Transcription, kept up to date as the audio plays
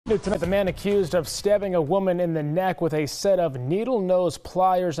Tonight, the man accused of stabbing a woman in the neck with a set of needle-nose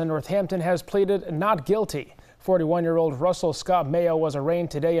pliers in Northampton has pleaded not guilty. 41-year-old Russell Scott Mayo was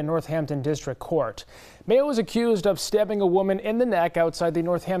arraigned today in Northampton District Court. Mayo was accused of stabbing a woman in the neck outside the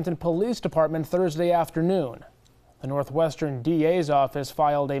Northampton Police Department Thursday afternoon. The Northwestern DA's office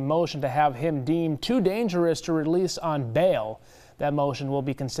filed a motion to have him deemed too dangerous to release on bail. That motion will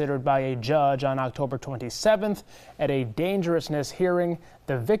be considered by a judge on October 27th at a dangerousness hearing.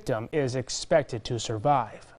 The victim is expected to survive.